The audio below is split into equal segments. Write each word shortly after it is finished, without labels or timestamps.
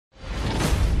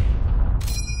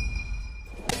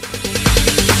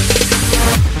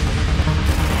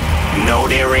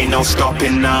there ain't no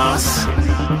stopping us.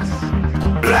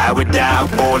 Fly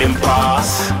without boarding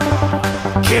pass.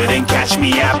 Couldn't catch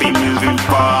me, I be moving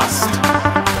fast.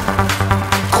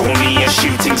 Call me a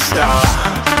shooting star.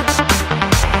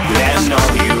 Let 'em know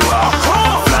who you are.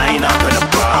 Flying up in a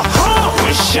bar,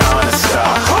 wish on a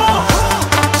star.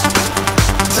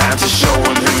 Time to show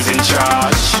 'em who's in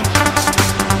charge.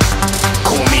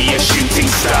 Call me a shooting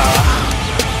star.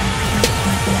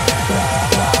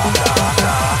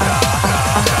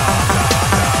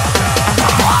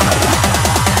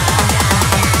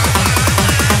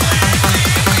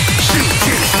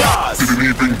 Shooting stars. Didn't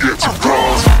even get to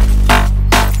cross.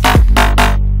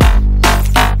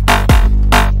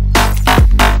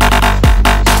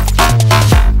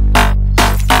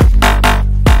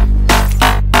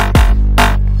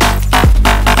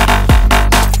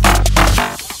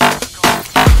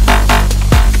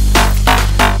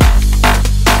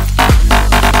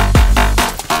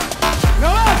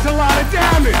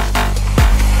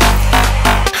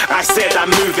 I said I'm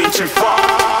moving too far.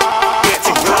 Get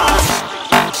to glass.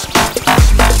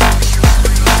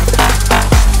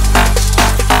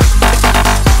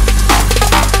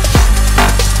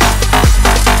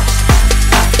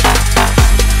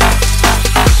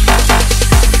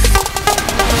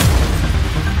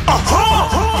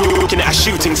 Looking at a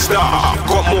shooting star.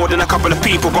 Got more than a couple of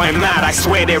people going mad, I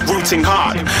swear they're rooting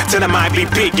hard. Tell them I'd be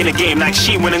big in the game like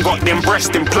she went and got them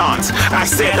breast implants. I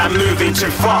said I'm moving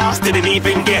too fast, didn't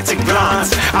even get to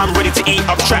glance. I'm ready to eat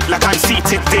up track like I'm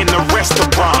seated in a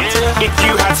restaurant. If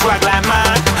you had swag like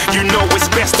mine, you know it's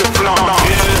best to flaunt.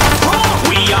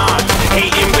 We aren't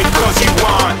hating because you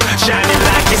aren't shining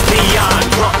like it's neon,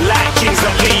 rock like kings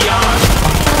of Leon.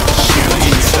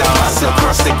 Shooting stars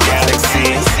across the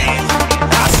galaxy.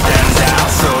 I stand out,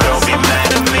 so don't be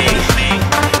mad at me.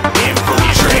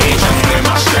 Infiltrate with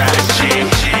my strategy.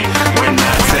 When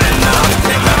I turn up,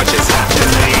 then I just have to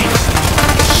leave.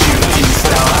 Shooting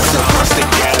stars across the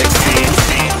galaxy.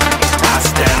 I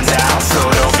stand out, so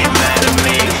don't be mad at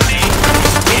me.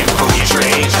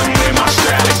 Infiltrate with my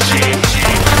strategy.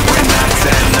 When I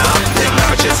turn up, then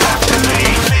I just have to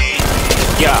leave.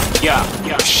 Yeah,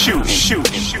 shoot.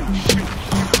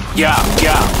 Yeah,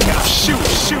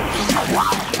 shoot.